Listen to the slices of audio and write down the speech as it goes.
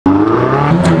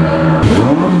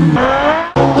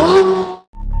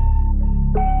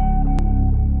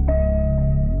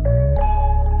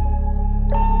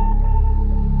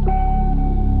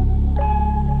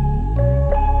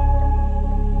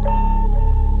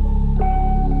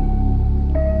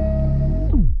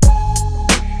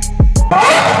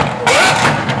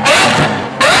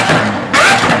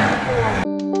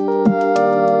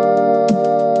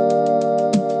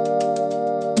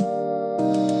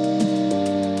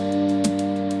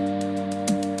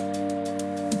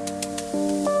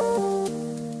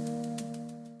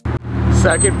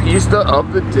Second pista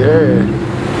of the day.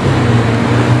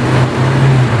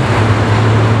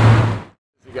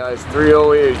 You guys,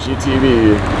 308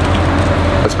 GTB.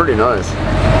 That's pretty nice.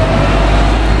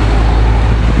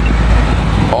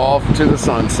 Off to the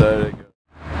sunset.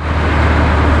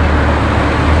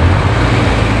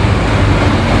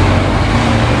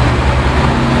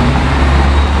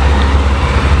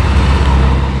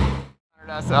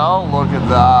 SL, look at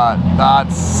that.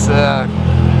 That's sick.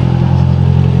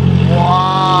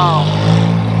 Wow.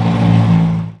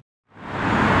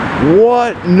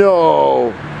 What?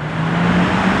 No.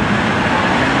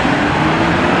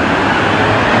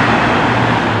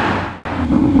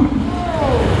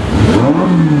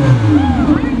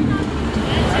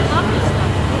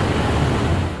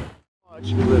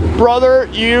 Brother,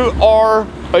 you are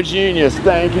a genius.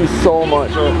 Thank you so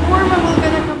much.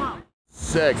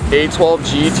 Sick. 812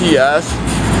 GTS.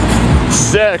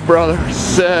 Sick, brother.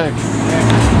 Sick.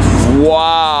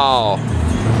 Wow.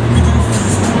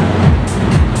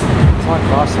 It's on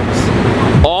Vossens.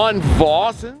 On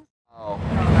Vossens? Wow.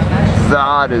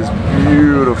 That is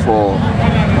beautiful.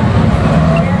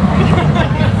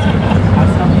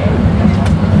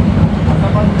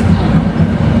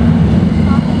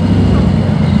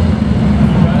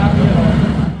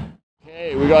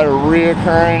 Okay, we got a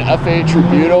reoccurring FA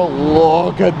Tributo.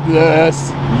 Look at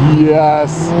this.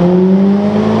 Yes.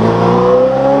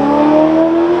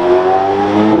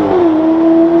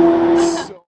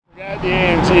 Forget the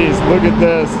AMGs. Look at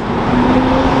this.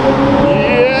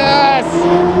 Yes.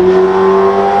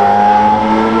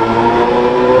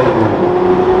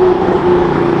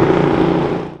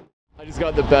 I just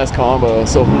got the best combo.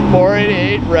 So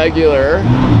 488 regular.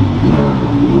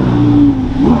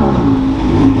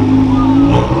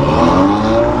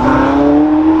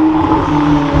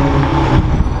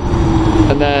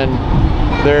 And then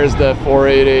there's the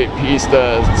 488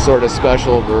 Pista'S sort of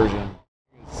special version.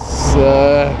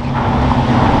 Sick.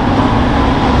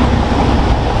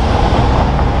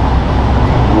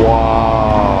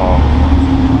 Wow.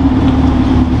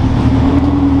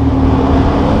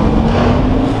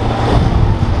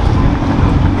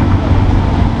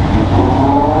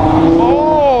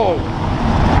 Oh,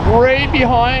 right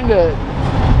behind it.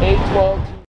 812.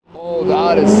 Oh,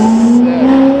 that is sick.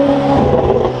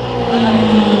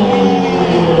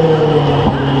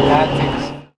 That thing's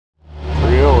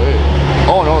 308.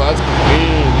 Oh no, that's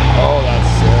clean. Oh, that's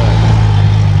sick.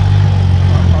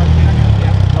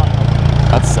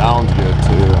 That sounds good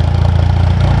too.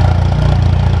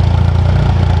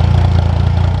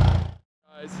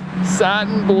 Guys,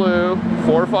 satin blue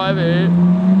 458.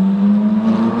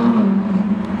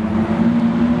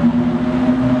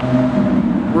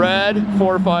 Red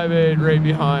 458 right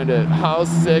behind it. How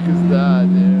sick is that,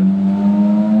 dude?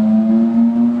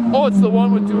 Oh, it's the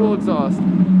one with dual exhaust.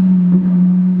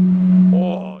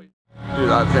 Oh, dude,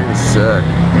 that thing's sick.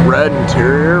 Red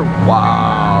interior,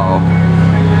 wow.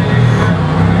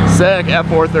 Sick,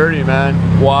 F430, man.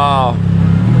 Wow.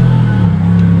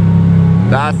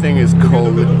 That thing is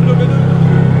cold.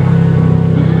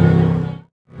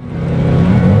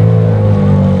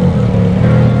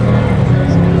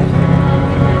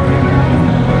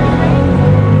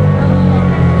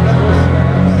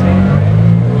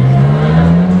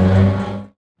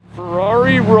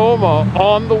 Roma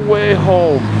on the way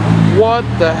home. What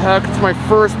the heck? It's my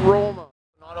first Roma.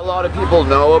 Not a lot of people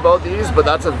know about these, but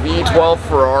that's a V12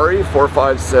 Ferrari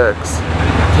 456.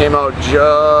 Came out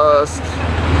just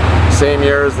same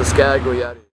year as the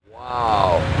Spec'D.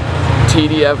 Wow.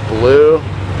 TDF blue.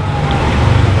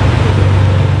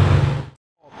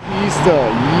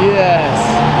 Pista, yes.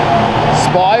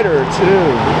 Spider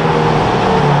too.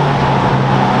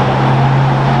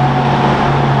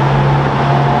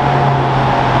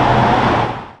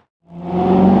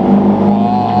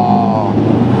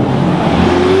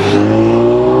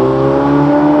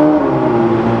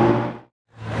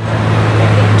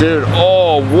 Dude,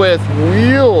 oh, with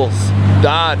wheels.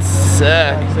 That's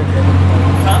sick.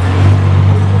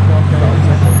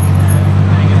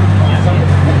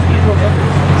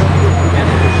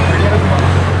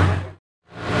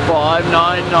 5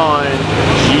 599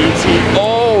 GT.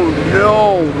 Oh, no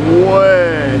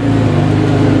way.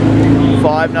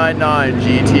 599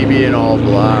 GTB in all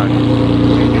black.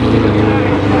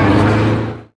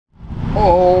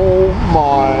 Oh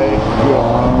my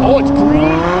god. Oh, it's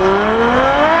green.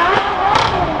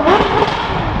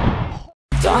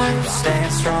 I'm staying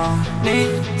strong,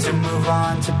 need to move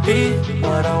on to be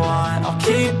what I want. I'll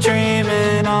keep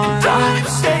dreaming on. I'm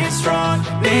staying strong,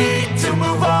 need to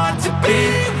move on to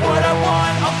be what I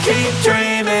want. I'll keep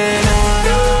dreaming on.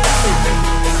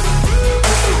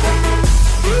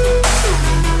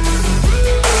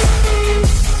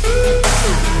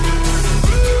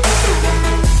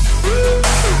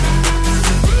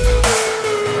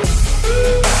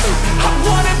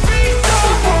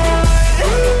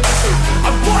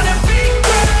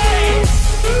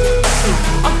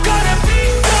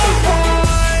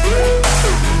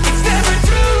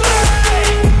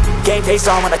 Game face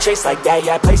on when I chase like that.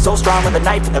 Yeah, I play so strong with a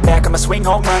knife in the back. I'ma swing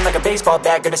home run like a baseball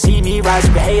bat. Gonna see me rise,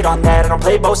 you can hate on that. I don't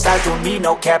play both sides, doing me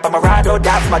no cap. I'ma ride or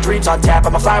die for my dreams on tap.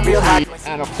 I'ma fly real high.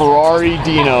 And a Ferrari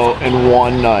Dino in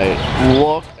one night.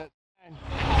 Look at,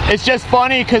 it's just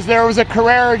funny because there was a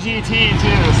Carrera GT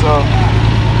too, so.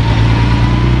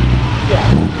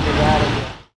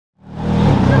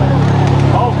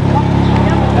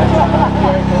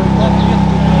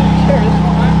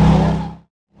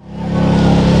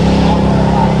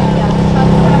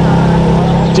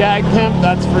 Jag Pimp,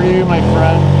 that's for you, my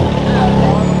friend.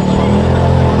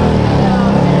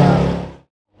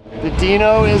 The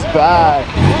Dino is back.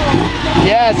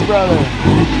 Yes, brother.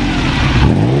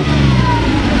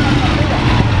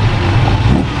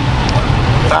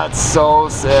 That's so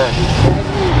sick.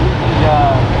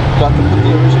 Yeah, got the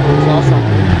original exhaust on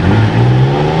it.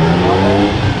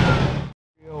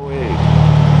 308.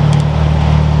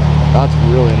 That's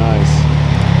really nice.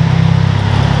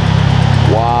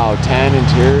 Wow, tan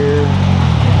interior.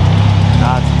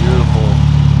 That's beautiful.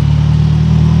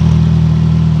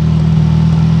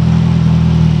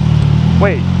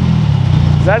 Wait,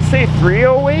 does that say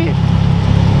 308?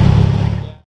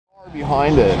 Car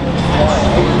behind it.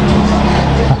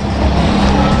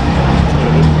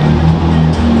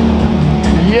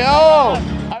 Yo!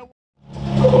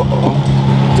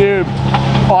 Dude,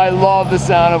 I love the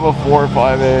sound of a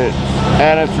 458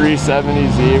 and a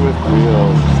 370Z with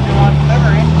wheels.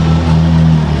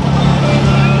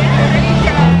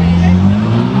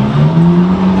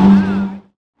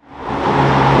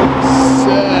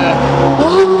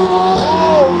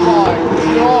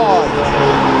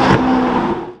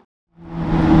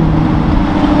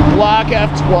 Black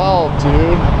F12,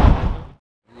 dude.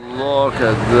 Look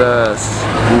at this.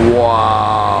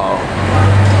 Wow.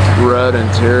 Red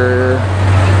interior.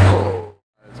 Oh,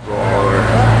 that's baller.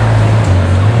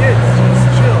 Kids, just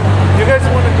chill. You guys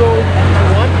want to go to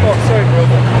one? Oh, sorry,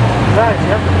 brother. Guys, you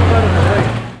have to move out of the way.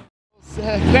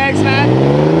 Sick. Thanks, man.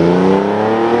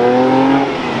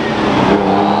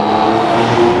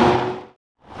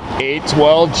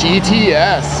 812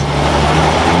 GTS.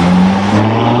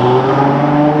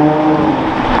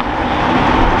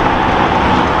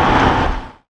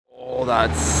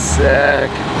 That's sick.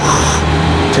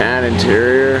 Tan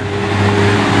interior.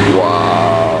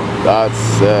 Wow, that's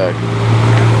sick.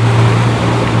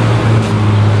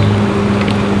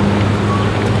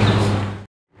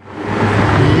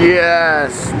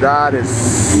 Yes, that is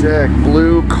sick.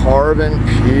 Blue carbon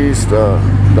Pista.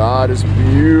 That is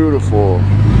beautiful.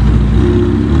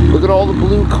 Look at all the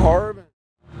blue carbon.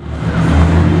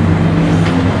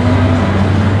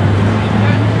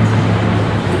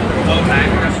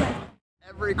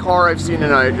 Every car I've seen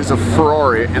tonight is a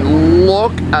Ferrari, and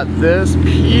look at this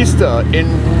Pista in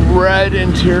red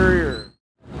interior.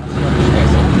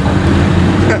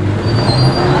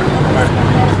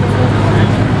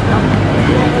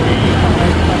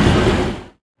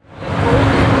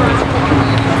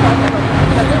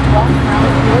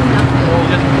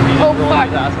 Oh fuck!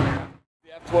 The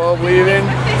F12 leaving.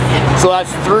 So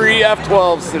that's 3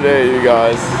 F12s today, you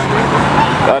guys.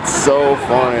 That's so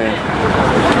funny.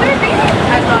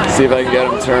 See if I can get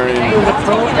them turning.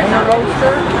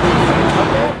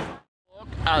 Look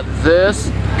at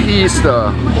this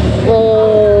Pista.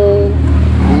 Holy.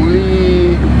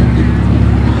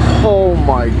 Oh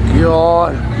my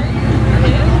god.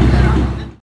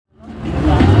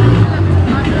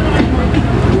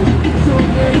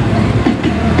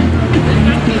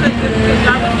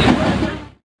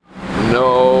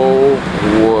 No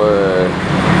way.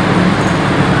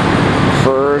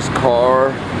 First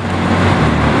car.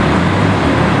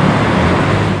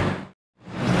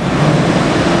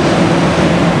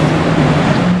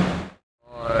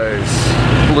 Nice.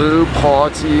 Blue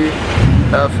Potty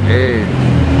F8.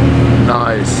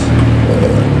 Nice.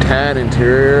 Tan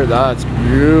interior, that's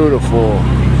beautiful.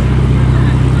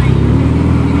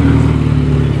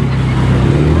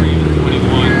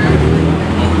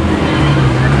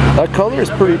 That color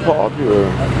is pretty popular.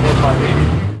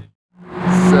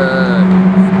 Sick.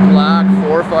 Black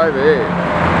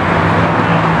 458.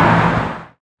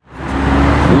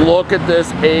 Look at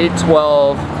this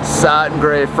 812 satin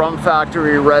gray from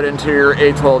factory red interior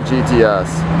 812 GTS.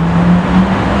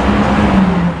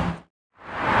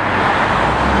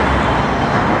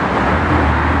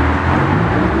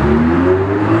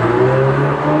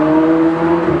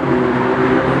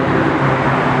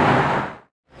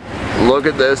 Look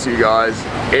at this, you guys.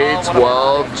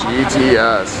 812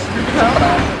 GTS.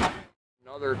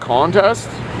 Another contest?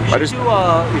 You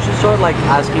should start like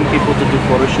asking people to do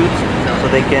photo shoots so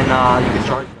they can you can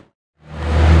charge them.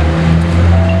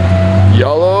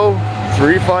 Yellow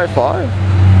 355?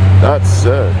 That's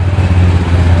sick.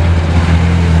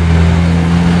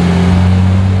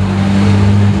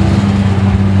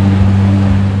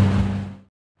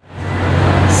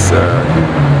 Sick.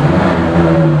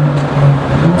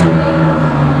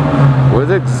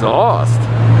 With exhaust.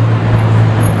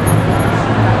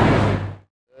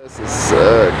 This is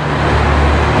sick.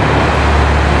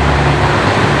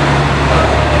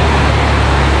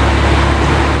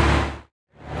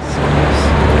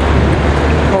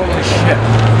 Holy shit.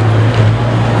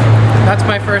 That's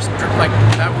my first, like,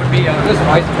 that would be this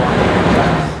ice one.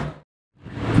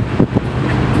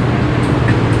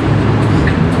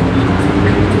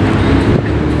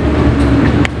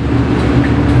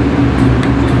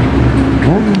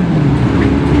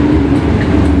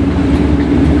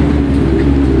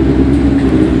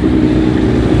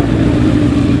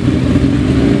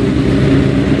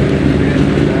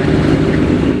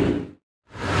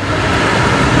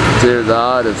 Dude,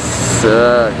 that is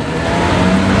sick.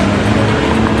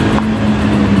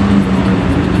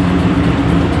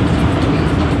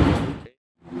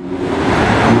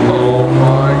 Oh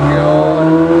my god.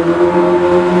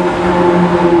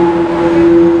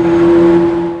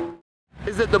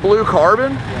 Is it the blue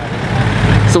carbon?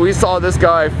 So we saw this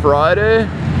guy Friday.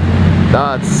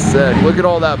 That's sick. Look at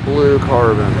all that blue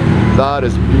carbon. That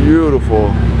is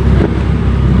beautiful.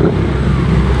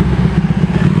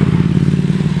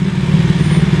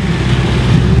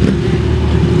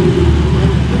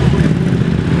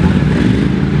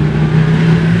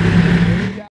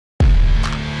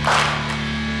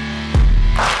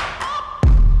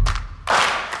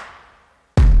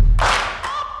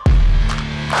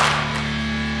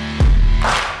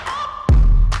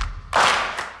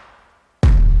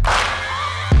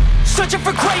 Searching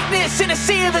for greatness in a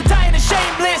sea of the dying and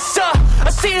shameless,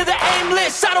 a sea of the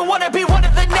aimless. I don't wanna be one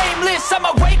of the nameless.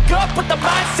 I'ma wake up with the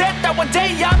mindset that one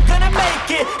day I'm gonna make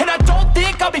it. And I don't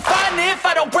think I'll be fine if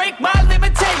I don't break my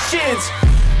limitations.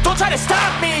 Don't try to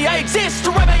stop me, I exist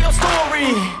to write my own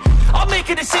story. I'll make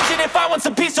a decision if I want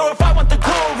some peace or if I want the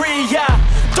glory. Yeah,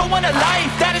 don't want a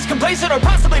life that is complacent or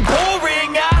possibly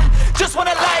boring. I just want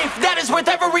a life that is worth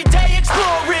every day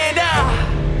exploring.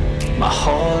 My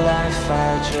whole life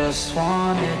I just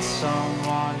wanted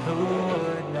someone who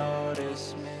would